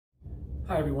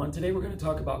Hi everyone, today we're going to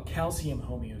talk about calcium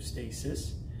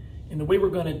homeostasis. And the way we're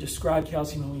going to describe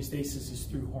calcium homeostasis is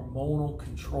through hormonal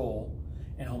control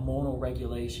and hormonal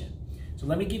regulation. So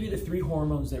let me give you the three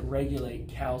hormones that regulate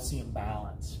calcium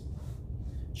balance.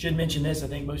 Should mention this, I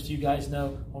think most of you guys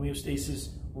know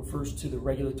homeostasis refers to the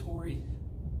regulatory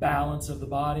balance of the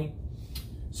body.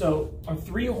 So our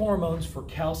three hormones for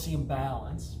calcium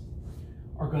balance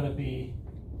are going to be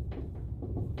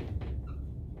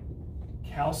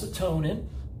calcitonin,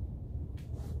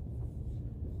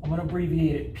 I'm going to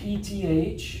abbreviate it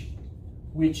PTH,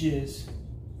 which is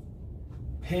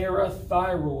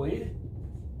parathyroid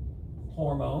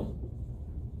hormone,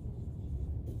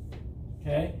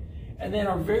 okay? And then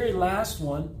our very last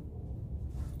one,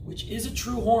 which is a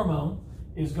true hormone,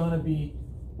 is going to be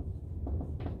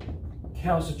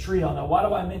Calitriol. Now, why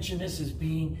do I mention this as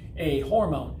being a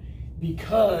hormone?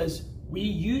 Because we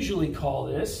usually call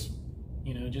this,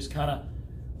 just kind of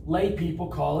lay people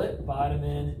call it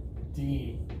vitamin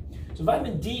D. So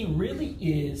vitamin D really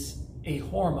is a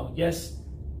hormone. Yes,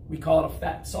 we call it a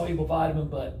fat-soluble vitamin,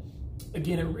 but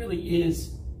again, it really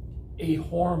is a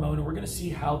hormone, and we're going to see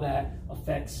how that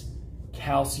affects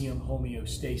calcium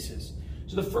homeostasis.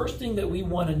 So the first thing that we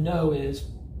want to know is,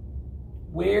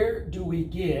 where do we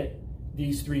get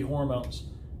these three hormones?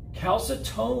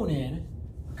 Calcitonin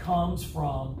comes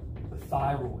from the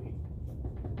thyroid.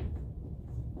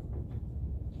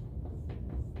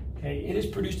 Okay, it is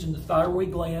produced in the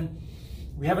thyroid gland.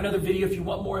 We have another video. If you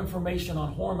want more information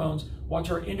on hormones,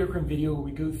 watch our endocrine video where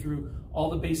we go through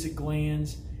all the basic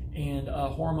glands and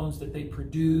hormones that they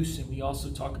produce, and we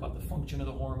also talk about the function of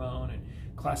the hormone and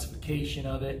classification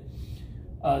of it.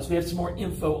 So we have some more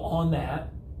info on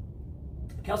that.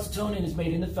 Calcitonin is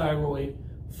made in the thyroid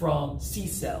from C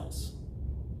cells,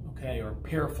 okay, or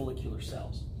parafollicular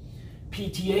cells.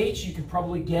 PTH, you can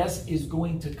probably guess, is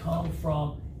going to come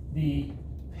from the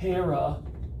parathyroid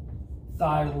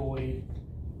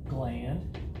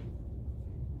gland,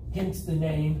 hence the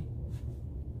name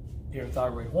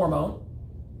parathyroid hormone.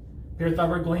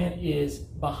 Parathyroid gland is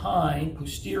behind,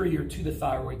 posterior to the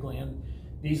thyroid gland.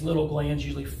 These little glands,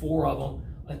 usually 4 of them,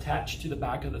 attached to the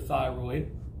back of the thyroid.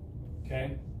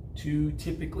 Okay, 2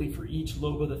 typically for each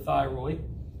lobe of the thyroid.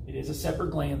 It is a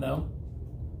separate gland though.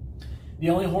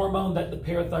 The only hormone that the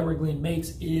parathyroid gland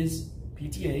makes is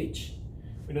PTH.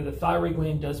 We know the thyroid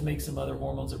gland does make some other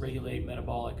hormones that regulate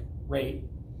metabolic rate.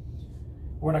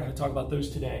 We're not going to talk about those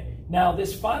today. Now,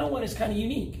 this final one is kind of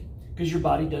unique because your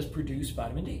body does produce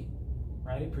vitamin D,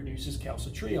 right? It produces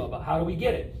calcitriol. But how do we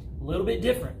get it? A little bit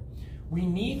different. We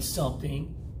need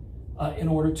something in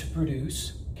order to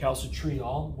produce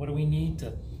calcitriol. What do we need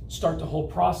to start the whole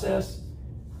process?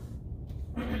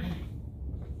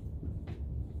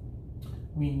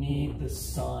 We need the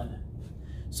sun.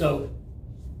 So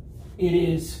it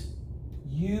is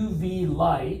UV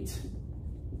light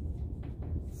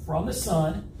from the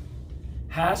sun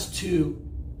has to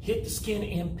hit the skin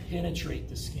and penetrate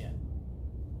the skin.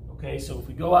 Okay, so if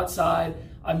we go outside,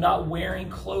 I'm not wearing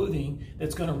clothing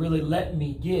that's going to really let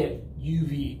me get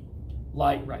UV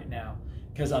light right now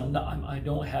because I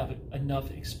don't have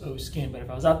enough exposed skin. But if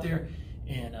I was out there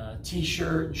in a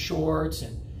t-shirt and shorts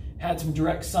and had some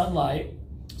direct sunlight,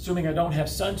 assuming I don't have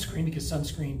sunscreen because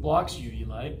sunscreen blocks UV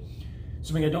light,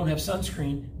 assuming I don't have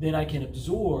sunscreen, then I can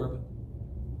absorb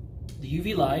the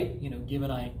UV light,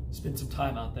 given I spend some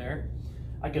time out there.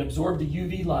 I can absorb the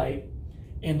UV light,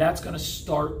 and that's going to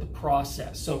start the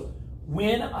process. So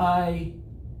when I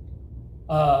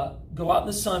go out in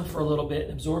the sun for a little bit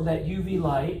and absorb that UV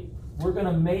light, we're going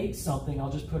to make something,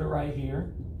 I'll just put it right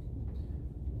here,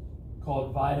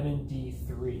 called vitamin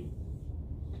D3.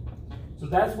 So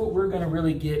that's what we're going to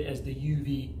really get as the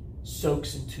UV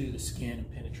soaks into the skin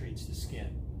and penetrates the skin.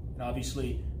 And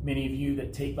obviously, many of you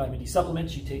that take vitamin D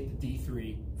supplements, you take the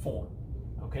D3 form.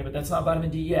 Okay, but that's not vitamin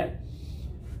D yet.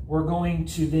 We're going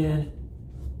to then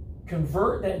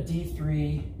convert that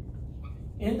D3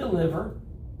 in the liver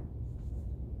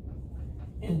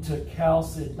into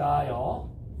calcidiol.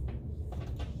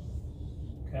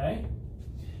 Okay,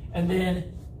 and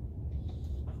then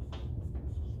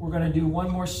we're going to do one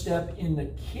more step in the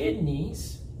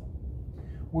kidneys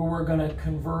where we're going to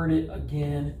convert it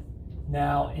again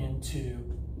now into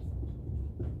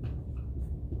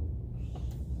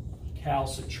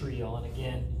calcitriol. And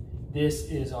again, this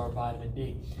is our vitamin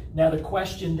D. Now the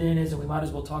question then is, and we might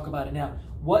as well talk about it now,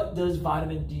 what does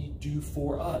vitamin D do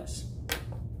for us?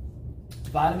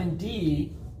 Vitamin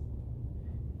D,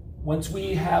 once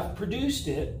we have produced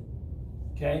it,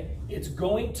 okay, it's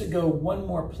going to go one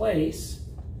more place.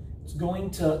 It's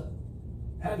going to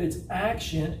have its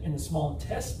action in the small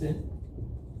intestine,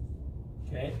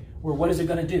 okay, where what is it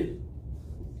going to do?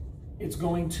 it's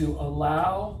going to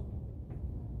allow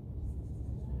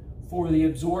for the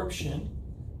absorption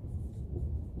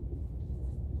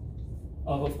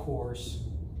of course,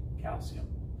 calcium.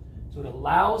 So it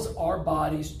allows our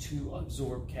bodies to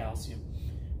absorb calcium.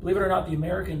 Believe it or not, the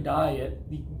American diet,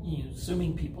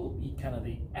 assuming people eat kind of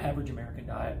the average American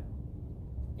diet,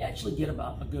 you actually get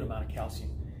about a good amount of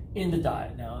calcium in the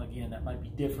diet. Now, again, that might be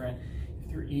different if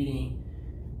you're eating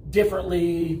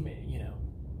differently,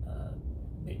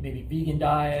 maybe vegan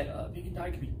diet. Vegan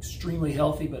diet can be extremely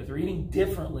healthy, but if they're eating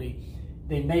differently,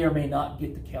 they may or may not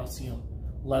get the calcium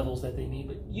levels that they need.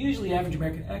 But usually, average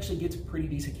American actually gets pretty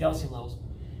decent calcium levels.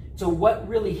 So what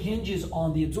really hinges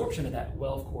on the absorption of that?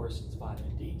 Well, of course, it's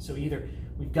vitamin D. So either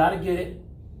we've got to get it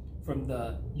from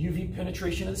the UV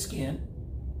penetration of the skin,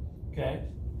 okay?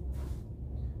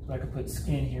 So I could put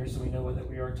skin here so we know that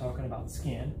we are talking about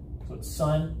skin. So it's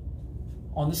sun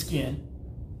on the skin.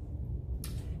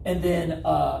 And then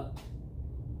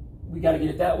we got to get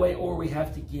it that way, or we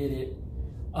have to get it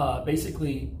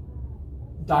basically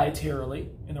dietarily,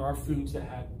 and there are foods that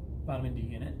have vitamin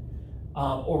D in it,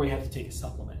 or we have to take a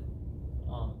supplement.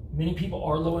 Many people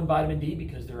are low in vitamin D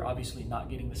because they're obviously not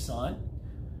getting the sun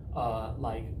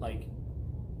like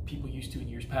people used to in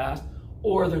years past,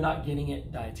 or they're not getting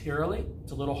it dietarily.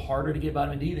 It's a little harder to get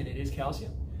vitamin D than it is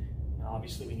calcium. And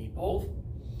obviously we need both.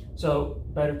 So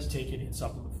better to take it in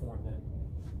supplement form then.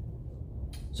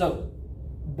 So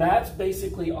that's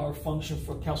basically our function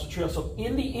for calcitriol. So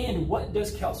in the end, what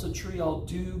does calcitriol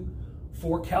do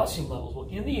for calcium levels? Well,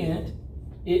 in the end,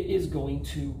 it is going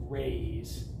to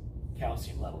raise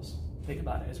calcium levels. Think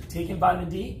about it. As we're taking vitamin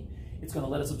D, it's going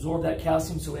to let us absorb that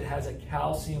calcium, so it has a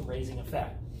calcium raising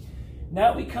effect.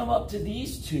 Now we come up to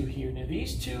these two here. Now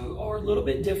these two are a little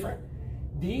bit different.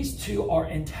 These two are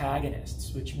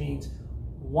antagonists, which means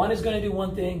one is going to do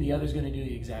one thing, the other is going to do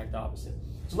the exact opposite.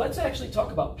 So let's actually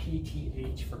talk about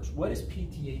PTH first. What does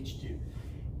PTH do?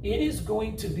 It is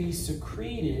going to be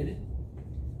secreted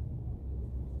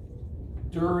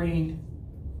during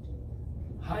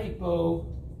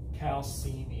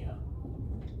hypocalcemia.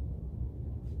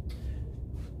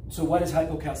 So what is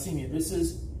hypocalcemia? This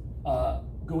is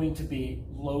going to be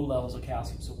low levels of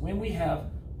calcium. So when we have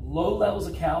low levels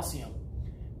of calcium,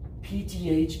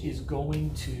 PTH is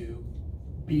going to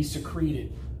be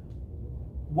secreted.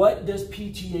 What does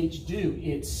PTH do?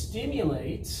 It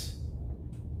stimulates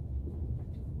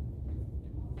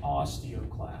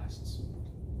osteoclasts.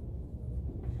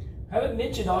 I haven't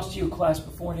mentioned osteoclasts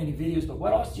before in any videos, but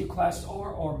what osteoclasts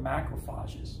are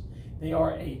macrophages. They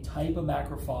are a type of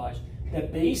macrophage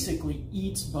that basically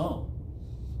eats bone.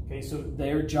 Okay, so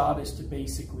their job is to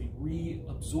basically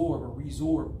reabsorb or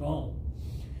resorb bone.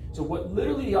 So what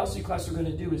literally the osteoclasts are going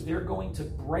to do is they're going to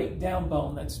break down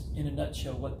bone. That's in a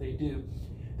nutshell what they do.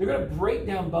 They're going to break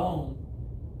down bone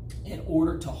in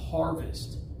order to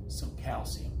harvest some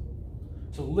calcium.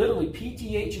 So literally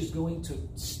PTH is going to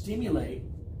stimulate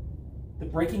the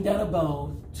breaking down of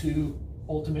bone to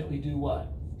ultimately do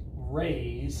what?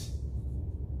 Raise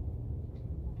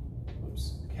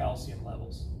calcium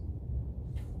levels.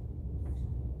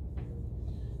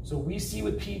 So we see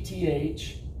with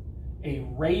PTH a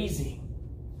raising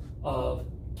of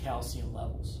calcium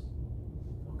levels.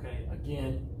 Okay,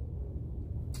 again,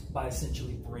 by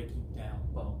essentially breaking down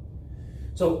bone.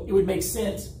 So it would make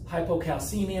sense,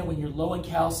 hypocalcemia, when you're low in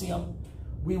calcium,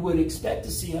 we would expect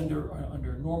to see under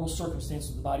normal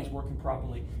circumstances, the body's working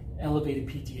properly, elevated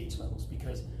PTH levels,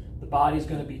 because the body's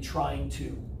going to be trying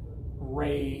to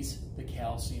raise the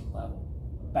calcium level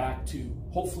back to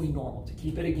hopefully normal, to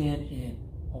keep it again in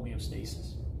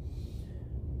homeostasis.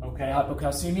 Okay,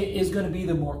 hypocalcemia is going to be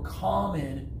the more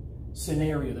common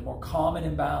scenario, the more common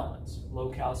imbalance, low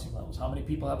calcium levels. How many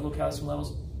people have low calcium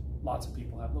levels? Lots of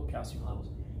people have low calcium levels,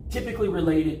 typically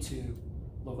related to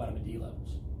low vitamin D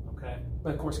levels. Okay,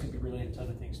 but of course it can be related to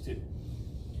other things too.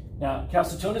 Now,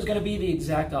 calcitonin is going to be the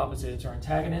exact opposite. It's our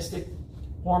antagonistic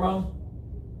hormone.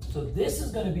 So this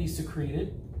is going to be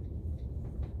secreted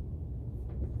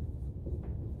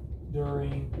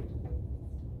during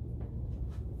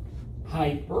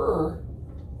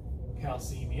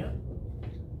hypercalcemia.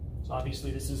 So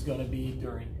obviously this is going to be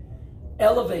during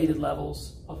elevated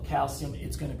levels of calcium.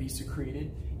 It's going to be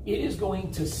secreted. It is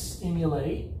going to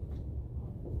stimulate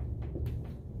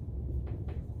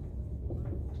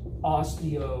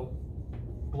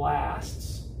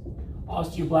osteoblasts.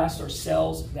 Osteoblasts are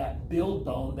cells that build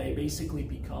bone. They basically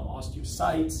become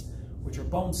osteocytes, which are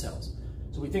bone cells.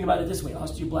 So we think about it this way.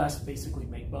 Osteoblasts basically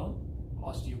make bone.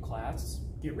 Osteoclasts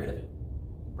get rid of it,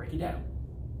 break it down.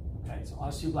 Okay, so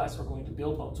osteoblasts are going to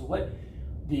build bone. So what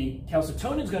the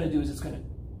calcitonin is going to do is it's going to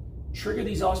trigger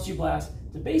these osteoblasts.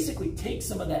 to basically take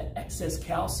some of that excess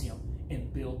calcium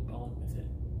and build bone with it,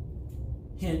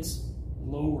 hence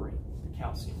lowering the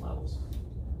calcium levels.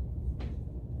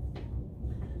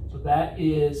 So that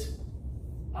is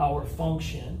our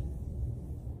function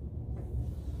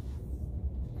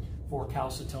for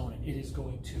calcitonin. It is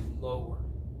going to lower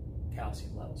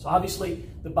calcium levels. So obviously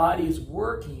the body is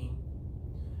working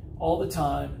all the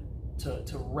time to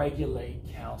regulate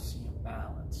calcium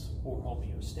balance or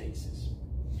homeostasis.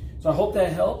 So I hope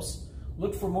that helps.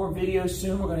 Look for more videos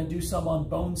soon. We're going to do some on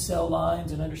bone cell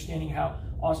lines and understanding how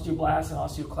osteoblasts and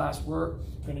osteoclasts work.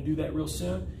 We're going to do that real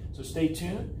soon. So stay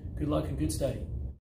tuned. Good luck and good study.